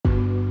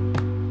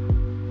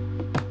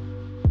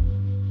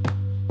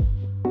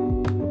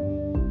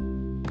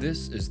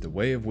This is the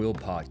Way of Will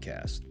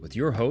podcast with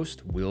your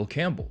host, Will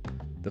Campbell.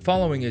 The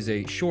following is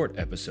a short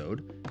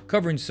episode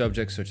covering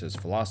subjects such as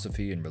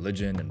philosophy and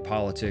religion and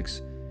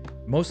politics,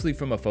 mostly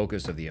from a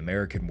focus of the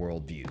American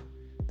worldview.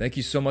 Thank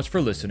you so much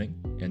for listening,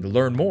 and to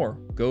learn more,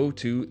 go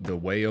to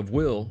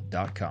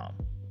thewayofwill.com.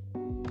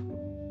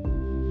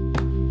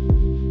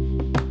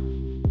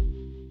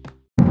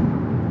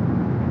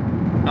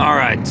 All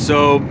right,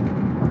 so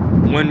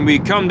when we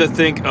come to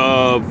think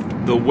of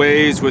the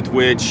ways with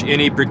which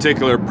any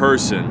particular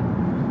person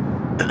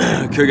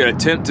could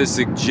attempt to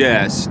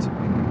suggest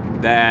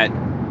that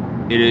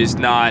it is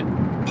not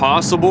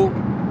possible,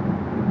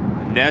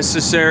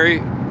 necessary,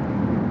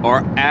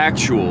 or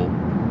actual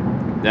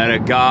that a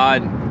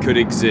God could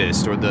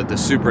exist, or the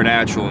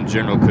supernatural in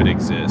general could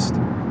exist,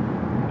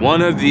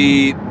 one of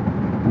the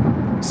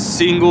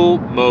single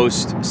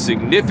most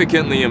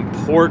significantly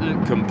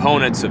important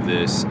components of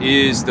this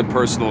is the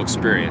personal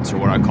experience, or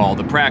what I call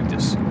the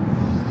practice.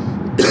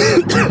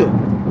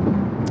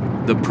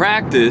 The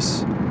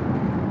practice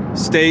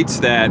states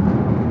that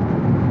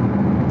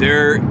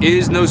there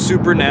is no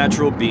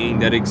supernatural being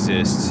that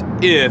exists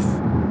if,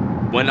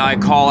 when I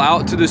call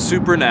out to the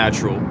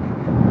supernatural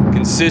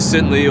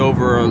consistently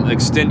over an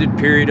extended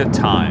period of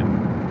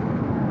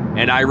time,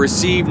 and I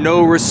receive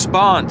no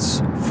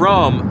response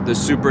from the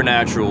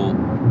supernatural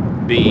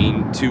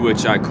being to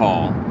which I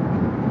call,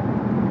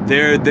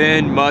 there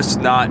then must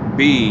not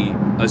be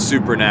a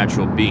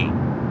supernatural being.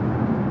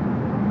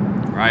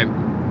 Right?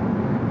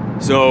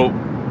 So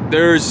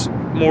there's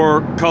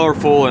more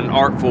colorful and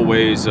artful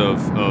ways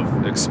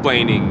of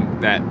explaining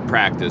that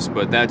practice,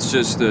 but that's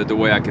just the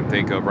way I can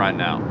think of right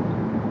now.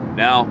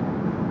 Now,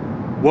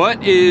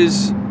 what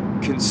is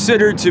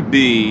considered to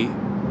be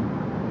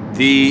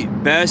the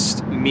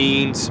best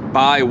means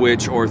by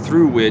which or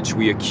through which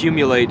we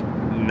accumulate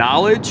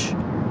knowledge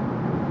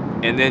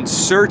and then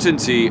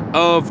certainty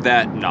of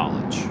that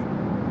knowledge?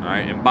 All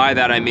right, and by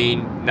that I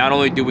mean not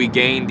only do we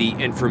gain the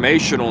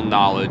informational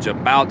knowledge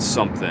about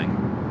something,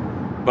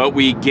 but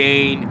we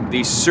gain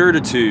the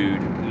certitude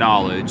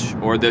knowledge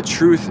or the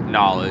truth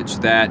knowledge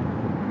that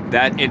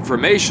that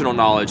informational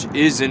knowledge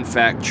is in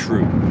fact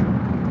true.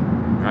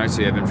 All right, so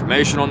you have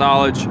informational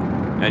knowledge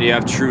and you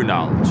have true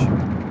knowledge.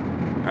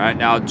 All right,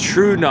 now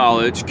true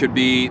knowledge could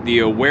be the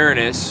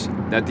awareness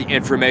that the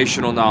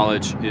informational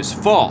knowledge is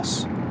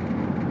false,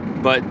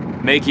 but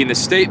making the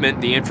statement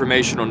the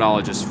informational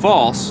knowledge is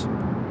false,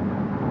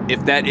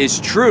 if that is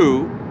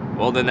true,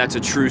 well, then that's a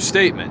true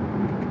statement.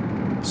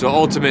 So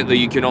ultimately,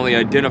 you can only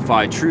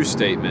identify true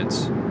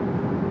statements,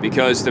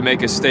 because to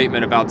make a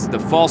statement about the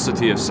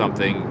falsity of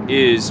something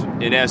is,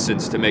 in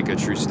essence, to make a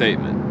true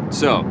statement.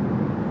 So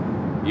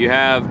you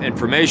have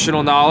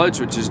informational knowledge,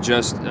 which is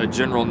just a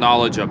general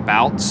knowledge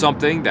about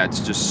something that's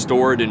just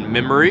stored in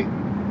memory.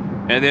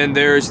 And then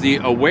there's the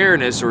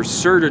awareness or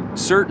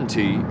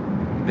certainty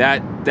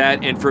that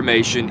that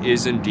information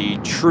is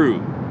indeed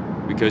true,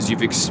 because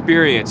you've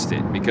experienced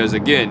it. Because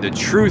again, the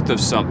truth of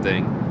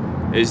something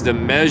is the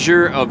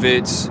measure of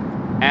its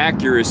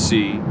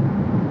accuracy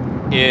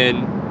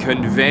in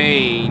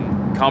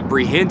conveying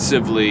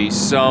comprehensively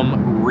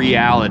some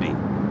reality.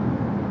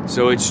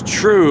 So it's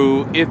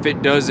true if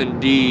it does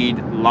indeed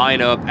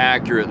line up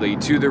accurately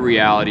to the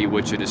reality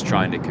which it is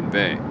trying to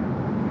convey.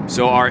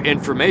 So our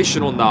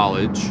informational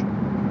knowledge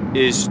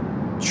is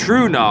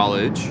true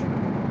knowledge,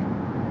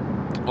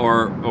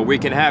 or we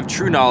can have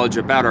true knowledge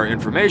about our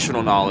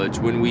informational knowledge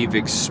when we've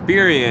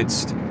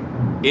experienced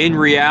in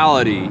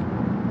reality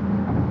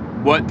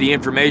what the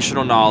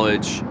informational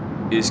knowledge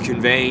is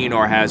conveying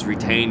or has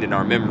retained in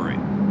our memory.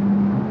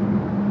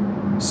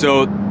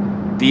 So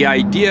the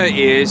idea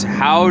is,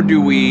 how do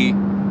we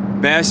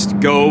best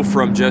go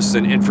from just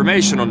an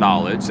informational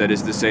knowledge, that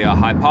is to say a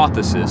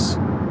hypothesis,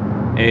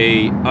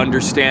 a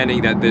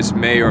understanding that this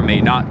may or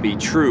may not be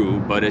true,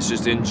 but it's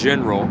just in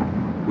general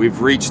we've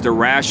reached a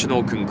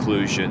rational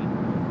conclusion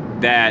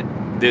that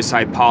this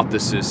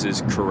hypothesis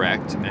is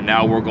correct, and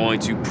now we're going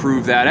to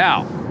prove that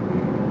out.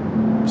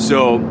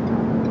 So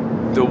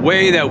the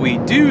way that we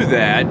do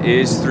that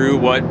is through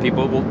what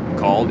people will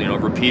call,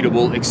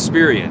 repeatable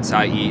experience,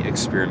 i.e.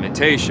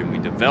 experimentation. We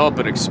develop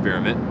an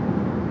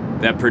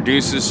experiment that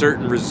produces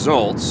certain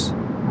results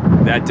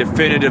that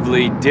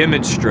definitively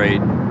demonstrate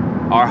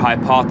our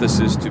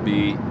hypothesis to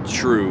be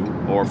true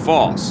or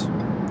false,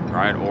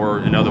 right? Or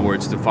in other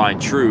words, to find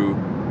true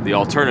the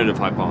alternative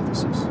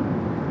hypothesis,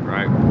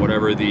 right?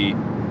 Whatever the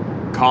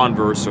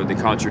converse or the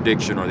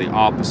contradiction or the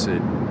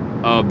opposite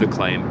of the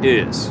claim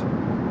is.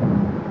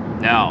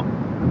 Now,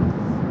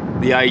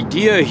 the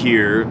idea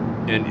here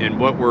and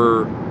what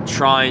we're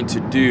trying to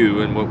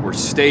do and what we're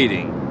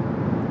stating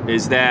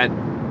is that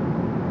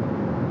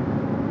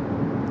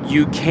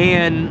you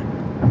can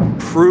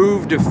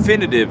prove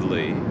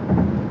definitively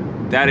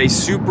that a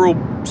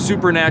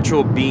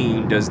supernatural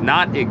being does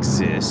not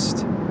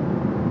exist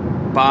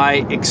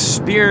by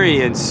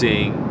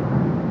experiencing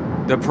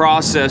the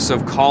process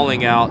of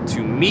calling out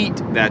to meet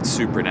that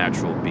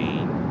supernatural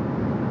being,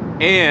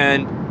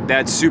 and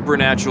that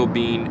supernatural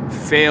being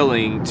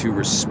failing to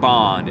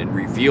respond and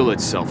reveal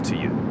itself to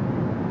you.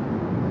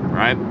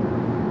 right?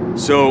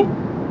 So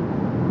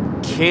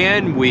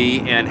can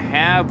we and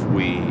have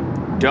we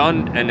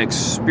done an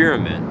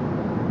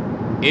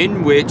experiment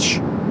in which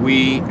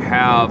we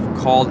have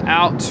called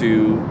out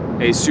to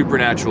a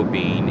supernatural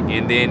being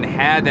and then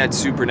had that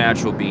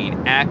supernatural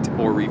being act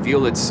or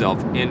reveal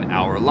itself in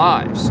our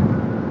lives?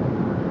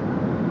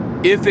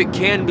 If it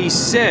can be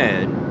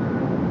said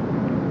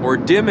or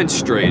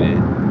demonstrated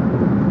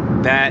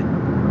that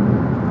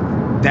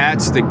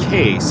that's the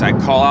case, I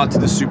call out to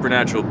the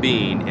supernatural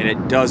being and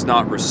it does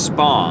not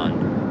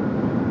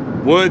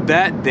respond, would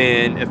that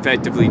then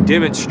effectively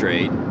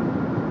demonstrate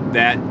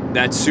that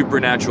that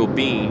supernatural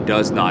being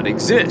does not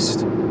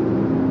exist?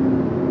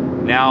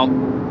 Now,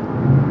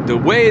 the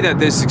way that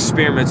this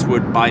experiment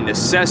would by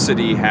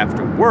necessity have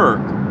to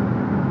work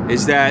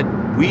is that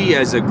we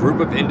as a group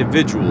of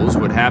individuals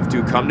would have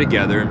to come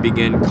together and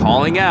begin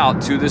calling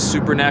out to this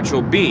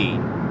supernatural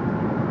being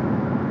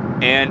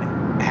and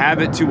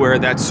have it to where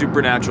that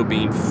supernatural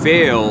being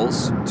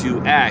fails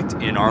to act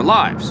in our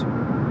lives.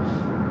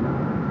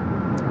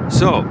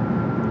 So,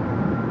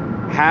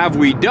 have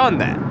we done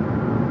that?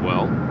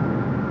 Well,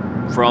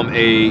 from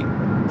a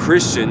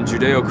Christian,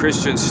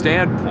 Judeo-Christian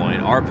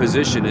standpoint, our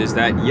position is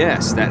that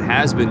yes, that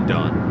has been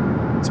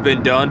done. It's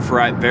been done for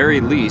at very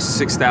least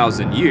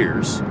 6,000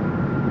 years,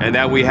 and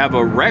that we have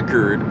a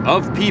record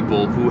of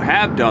people who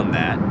have done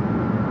that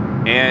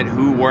and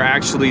who were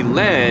actually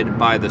led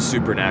by the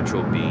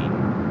supernatural being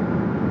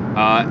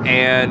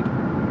and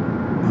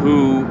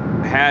who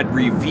had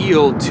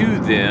revealed to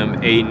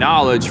them a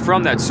knowledge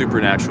from that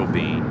supernatural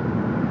being,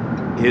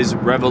 his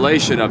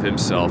revelation of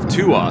himself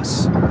to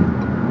us,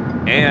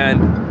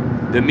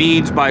 and the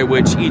means by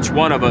which each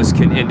one of us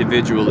can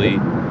individually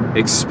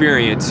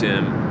experience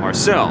him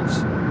ourselves.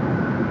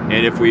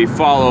 And if we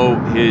follow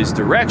his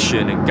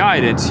direction and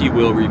guidance, he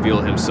will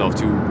reveal himself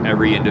to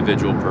every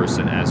individual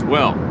person as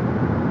well.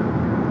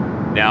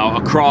 Now,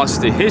 across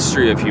the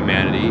history of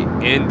humanity,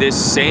 in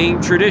this same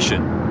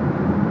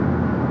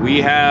tradition,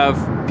 we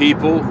have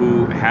people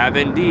who have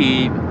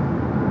indeed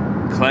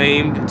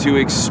claimed to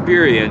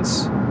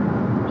experience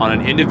on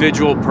an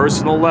individual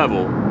personal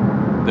level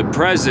the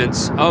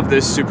presence of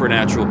this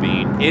supernatural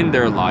being in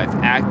their life,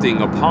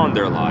 acting upon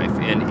their life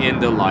and in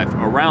the life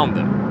around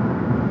them.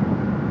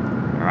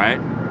 All right?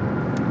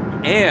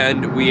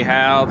 And we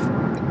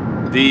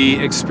have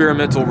the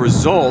experimental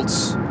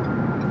results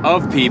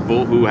of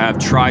people who have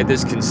tried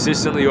this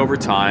consistently over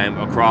time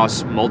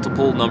across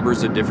multiple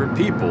numbers of different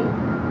people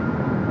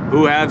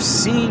who have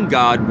seen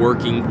God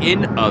working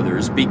in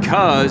others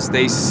because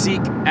they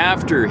seek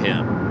after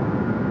him.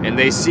 And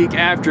they seek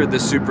after the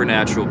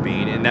supernatural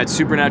being, and that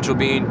supernatural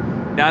being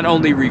not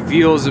only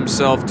reveals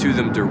himself to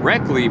them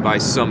directly by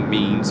some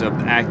means of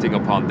acting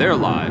upon their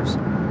lives,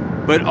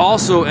 but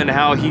also in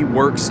how he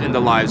works in the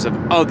lives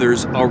of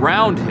others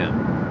around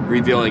him,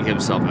 revealing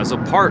himself as a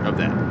part of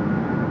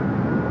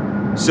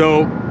that.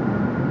 So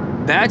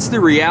that's the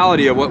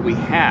reality of what we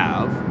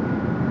have.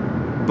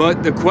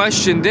 But the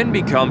question then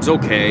becomes,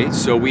 okay,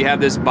 so we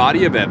have this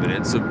body of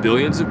evidence of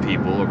billions of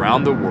people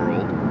around the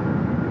world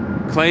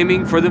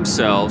claiming for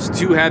themselves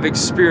to have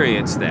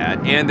experienced that,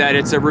 and that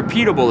it's a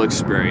repeatable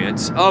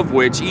experience of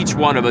which each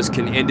one of us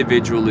can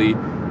individually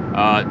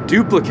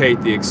duplicate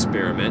the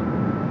experiment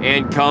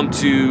and come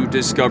to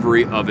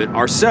discovery of it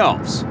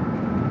ourselves.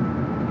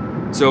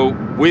 So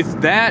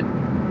with that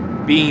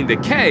being the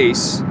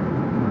case,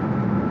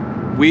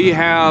 we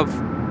have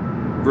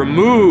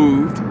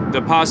removed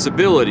the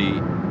possibility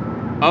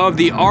of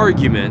the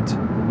argument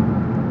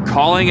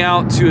calling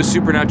out to a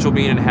supernatural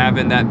being and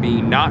having that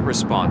being not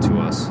respond to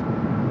us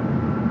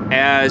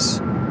as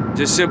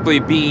just simply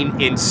being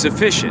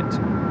insufficient.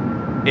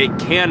 It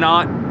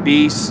cannot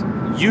be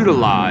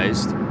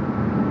utilized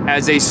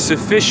as a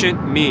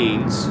sufficient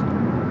means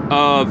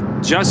of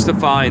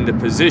justifying the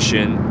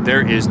position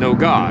there is no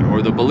God,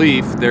 or the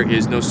belief there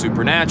is no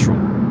supernatural,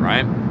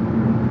 right?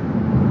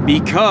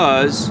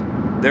 Because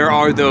there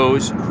are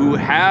those who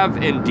have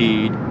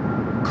indeed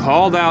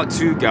called out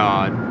to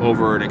God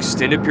over an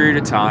extended period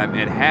of time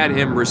and had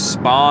him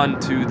respond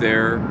to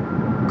their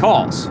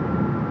calls.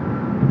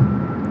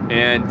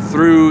 And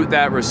through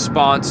that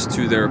response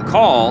to their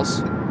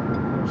calls,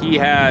 he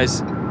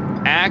has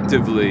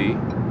actively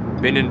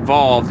been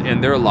involved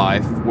in their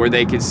life where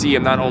they can see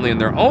him not only in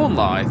their own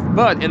life,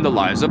 but in the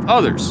lives of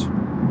others.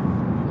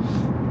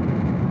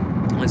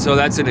 And so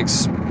that's a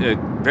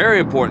very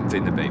important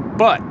thing to make.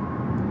 But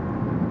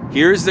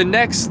here's the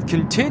next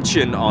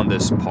contention on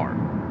this part.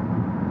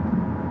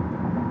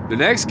 The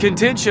next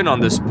contention on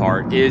this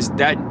part is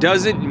that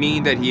doesn't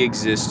mean that he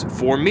exists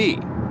for me,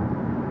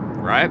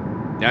 right?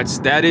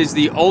 That is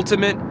the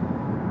ultimate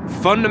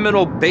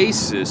fundamental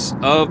basis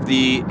of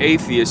the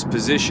atheist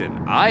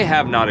position. I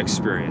have not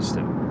experienced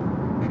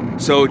him.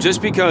 So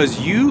just because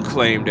you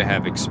claim to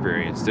have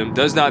experienced him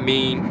does not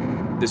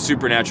mean the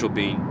supernatural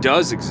being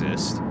does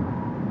exist.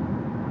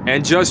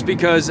 And just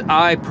because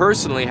I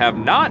personally have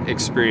not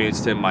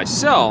experienced him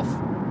myself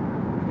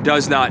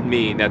does not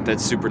mean that that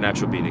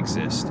supernatural being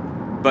exists.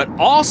 But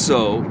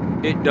also,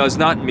 it does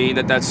not mean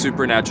that that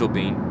supernatural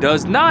being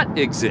does not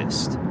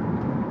exist.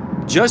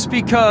 Just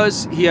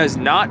because he has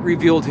not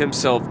revealed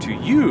himself to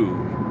you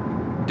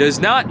does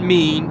not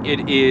mean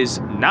it is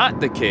not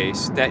the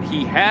case that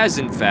he has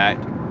in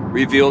fact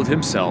revealed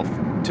himself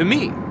to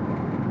me.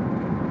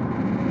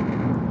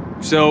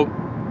 So,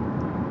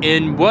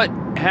 in what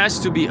has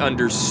to be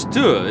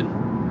understood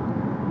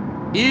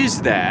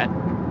is that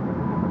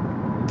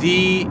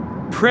the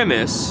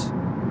premise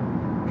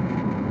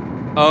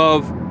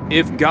of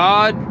if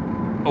God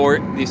or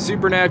the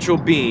supernatural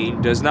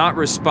being does not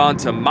respond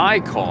to my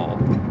call,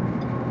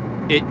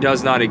 it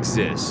does not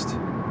exist.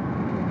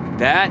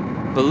 That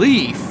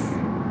belief,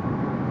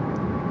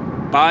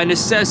 by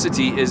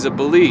necessity, is a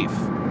belief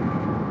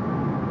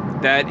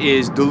that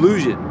is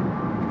delusion,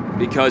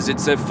 because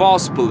it's a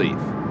false belief.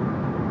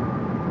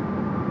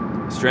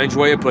 Strange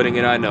way of putting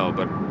it, I know,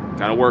 but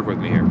kind of work with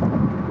me here.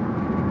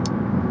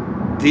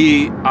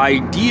 The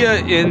idea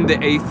in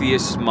the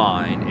atheist's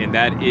mind, and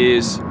that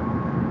is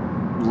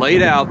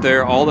laid out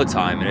there all the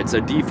time, and it's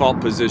a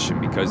default position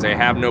because they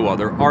have no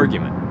other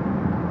argument.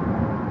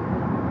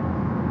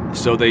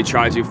 So they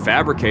try to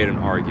fabricate an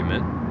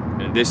argument,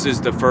 and this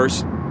is the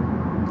first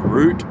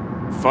root,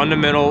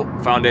 fundamental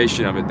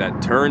foundation of it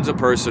that turns a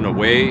person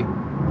away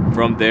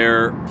from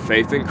their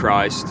faith in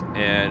Christ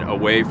and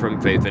away from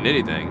faith in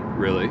anything,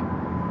 really,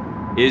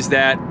 is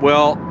that,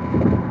 well,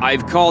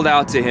 I've called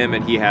out to him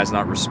and he has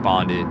not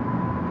responded.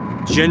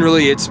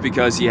 Generally, it's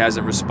because he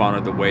hasn't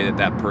responded the way that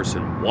that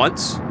person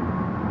wants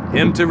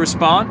him to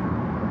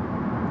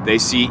respond. They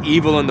see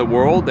evil in the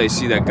world. They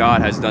see that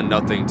God has done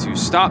nothing to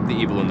stop the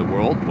evil in the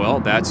world. Well,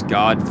 that's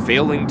God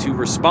failing to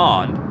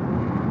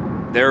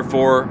respond.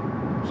 Therefore,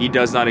 he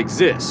does not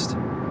exist.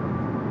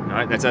 All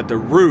right? That's at the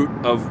root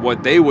of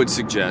what they would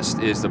suggest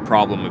is the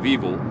problem of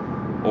evil,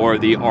 or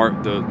the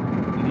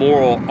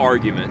moral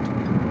argument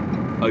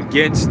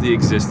against the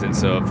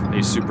existence of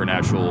a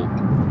supernatural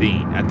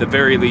being. At the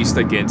very least,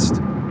 against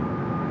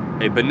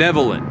a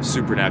benevolent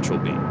supernatural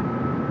being.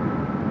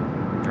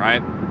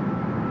 Right?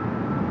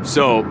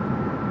 So,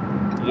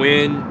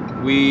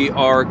 when we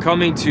are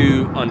coming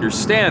to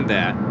understand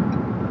that,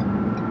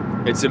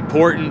 it's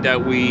important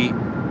that we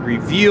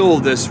reveal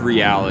this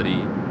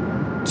reality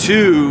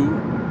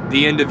to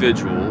the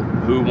individual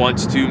who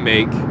wants to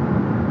make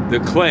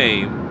the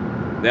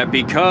claim that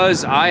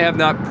because I have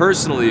not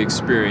personally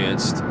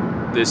experienced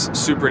this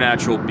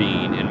supernatural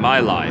being in my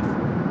life,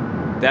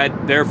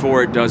 that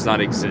therefore it does not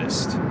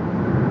exist.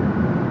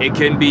 It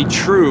can be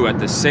true at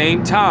the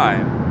same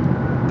time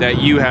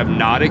that you have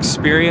not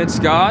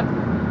experienced God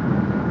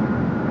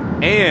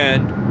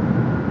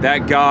and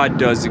that God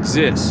does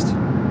exist.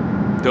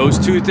 Those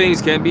two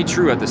things can be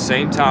true at the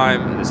same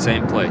time in the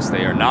same place.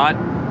 They are not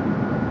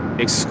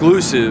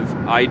exclusive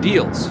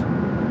ideals,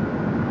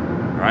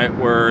 right?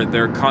 Where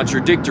they're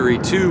contradictory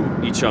to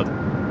each other.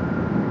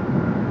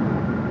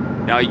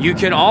 Now, you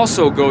can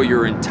also go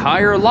your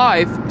entire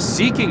life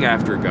seeking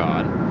after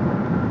God,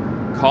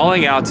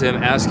 calling out to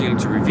him, asking him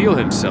to reveal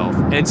himself,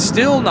 and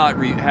still not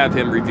have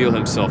him reveal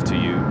himself to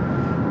you,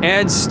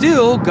 and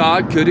still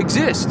God could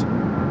exist.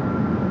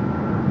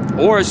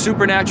 Or a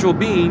supernatural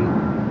being,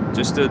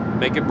 just to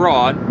make it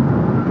broad,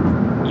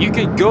 you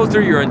could go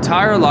through your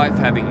entire life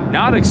having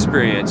not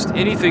experienced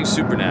anything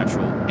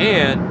supernatural,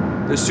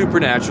 and the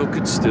supernatural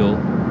could still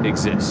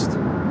exist.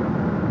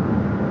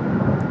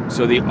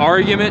 So the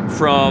argument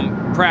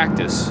from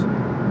practice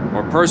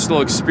or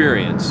personal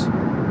experience,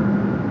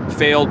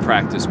 failed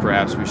practice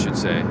perhaps we should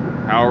say,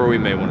 however we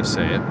may want to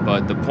say it,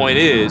 but the point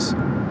is,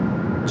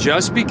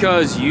 just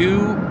because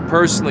you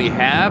personally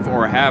have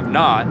or have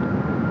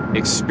not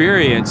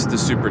experienced the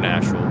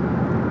supernatural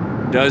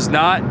does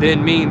not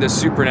then mean the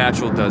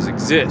supernatural does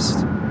exist.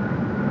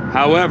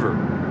 However,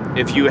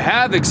 if you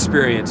have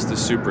experienced the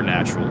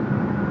supernatural,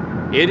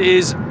 it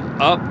is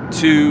up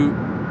to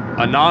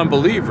a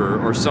non-believer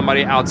or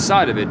somebody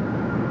outside of it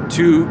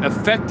to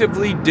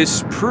effectively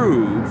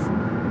disprove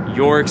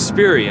your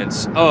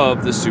experience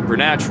of the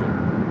supernatural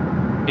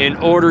in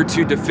order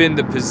to defend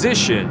the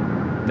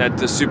position that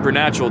the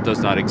supernatural does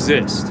not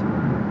exist.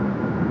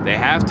 They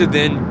have to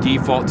then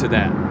default to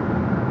that,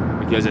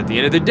 because at the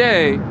end of the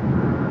day,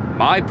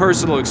 my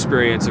personal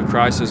experience of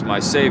Christ as my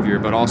Savior,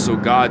 but also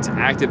God's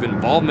active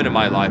involvement in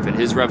my life and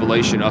his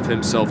revelation of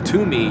himself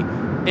to me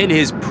in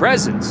his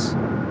presence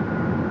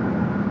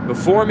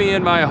before me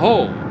in my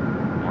home,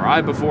 or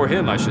I before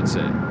him, I should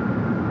say.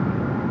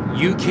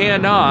 You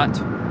cannot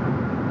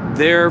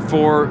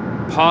therefore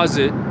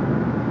posit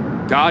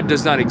God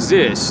does not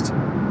exist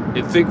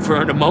and think for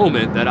a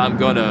moment that I'm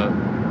going to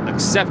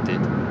accept it,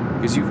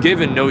 because you've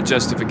given no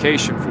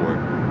justification for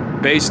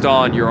it based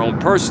on your own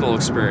personal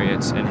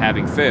experience and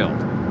having failed.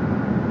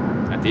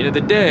 At the end of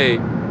the day,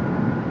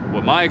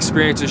 what my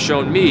experience has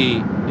shown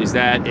me is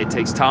that it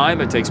takes time,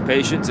 it takes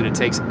patience, and it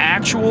takes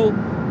actual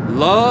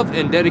love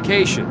and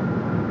dedication.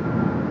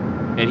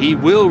 And he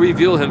will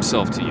reveal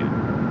himself to you.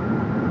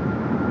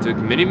 It took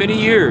many,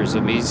 many years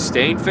of me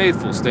staying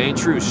faithful, staying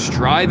true,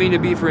 striving to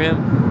be for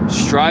him,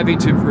 striving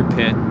to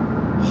repent,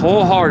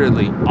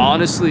 wholeheartedly,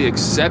 honestly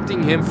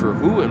accepting him for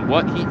who and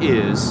what he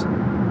is,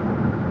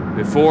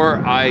 before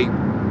I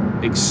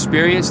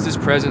experienced his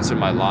presence in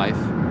my life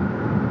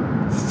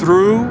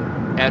through,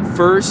 at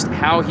first,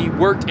 how he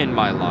worked in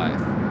my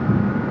life,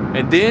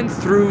 and then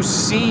through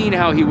seeing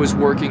how he was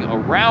working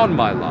around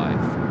my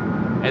life,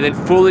 and then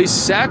fully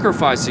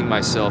sacrificing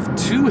myself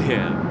to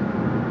him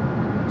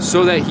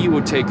so that he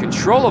would take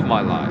control of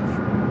my life.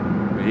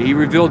 He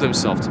revealed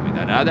himself to me.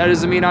 Now, that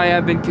doesn't mean I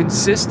have been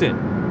consistent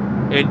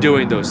in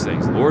doing those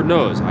things. Lord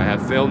knows I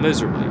have failed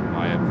miserably.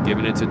 I have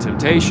given into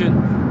temptation.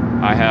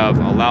 I have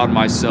allowed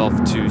myself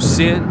to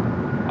sin.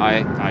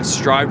 I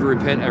strive to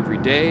repent every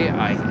day.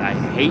 I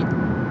hate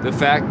the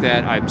fact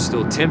that I'm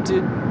still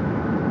tempted,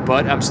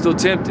 but I'm still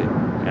tempted,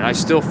 and I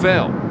still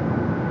fail.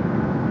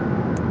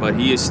 But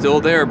he is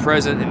still there,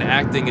 present and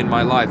acting in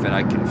my life, and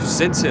I can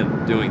sense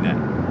him doing that.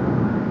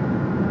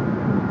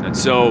 And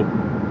so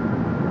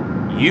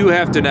you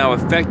have to now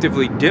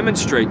effectively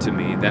demonstrate to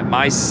me that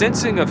my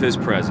sensing of his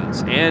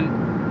presence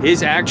and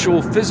his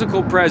actual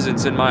physical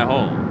presence in my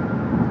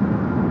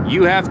home,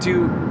 you have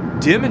to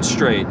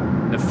demonstrate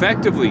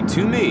effectively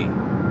to me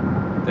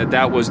that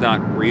that was not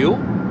real,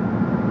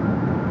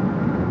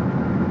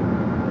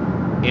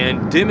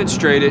 and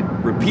demonstrate it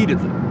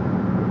repeatedly.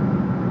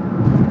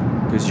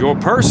 Because your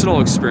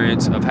personal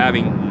experience of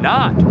having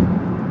not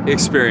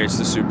experienced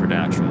the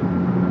supernatural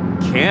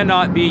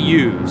cannot be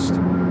used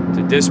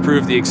to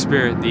disprove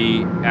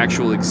the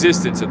actual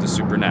existence of the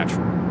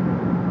supernatural.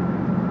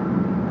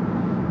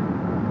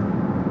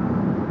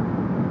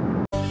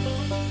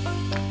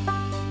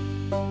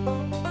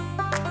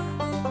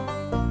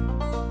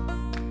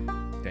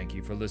 Thank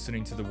you for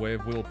listening to the Way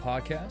of Will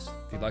podcast.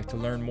 If you'd like to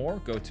learn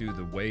more, go to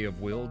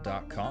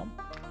thewayofwill.com.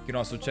 You can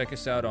also check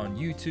us out on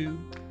YouTube,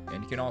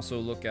 and you can also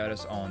look at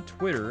us on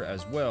Twitter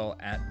as well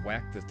at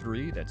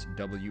WACTHE3. That's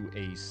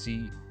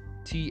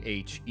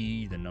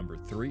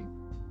WACTHE3.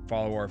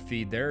 Follow our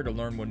feed there to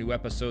learn when new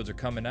episodes are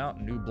coming out,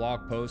 new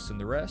blog posts, and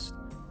the rest.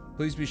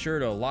 Please be sure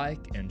to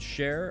like and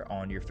share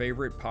on your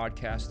favorite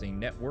podcasting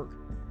network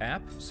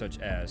app, such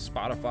as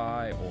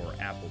Spotify or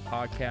Apple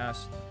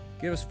Podcasts.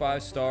 Give us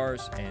 5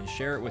 stars and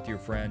share it with your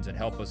friends and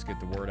help us get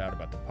the word out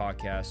about the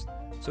podcast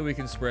so we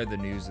can spread the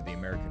news of the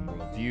American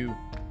worldview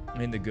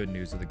and the good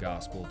news of the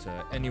gospel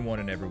to anyone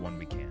and everyone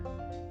we can.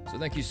 So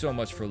thank you so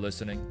much for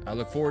listening. I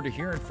look forward to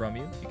hearing from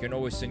you. You can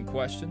always send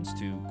questions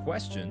to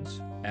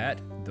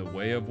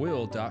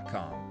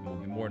questions@thewayofwill.com. We'll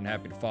be more than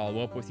happy to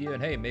follow up with you.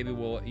 And hey, maybe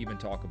we'll even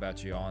talk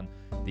about you on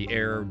the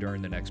air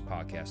during the next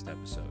podcast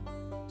episode.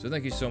 So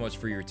thank you so much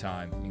for your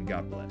time, and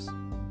God bless.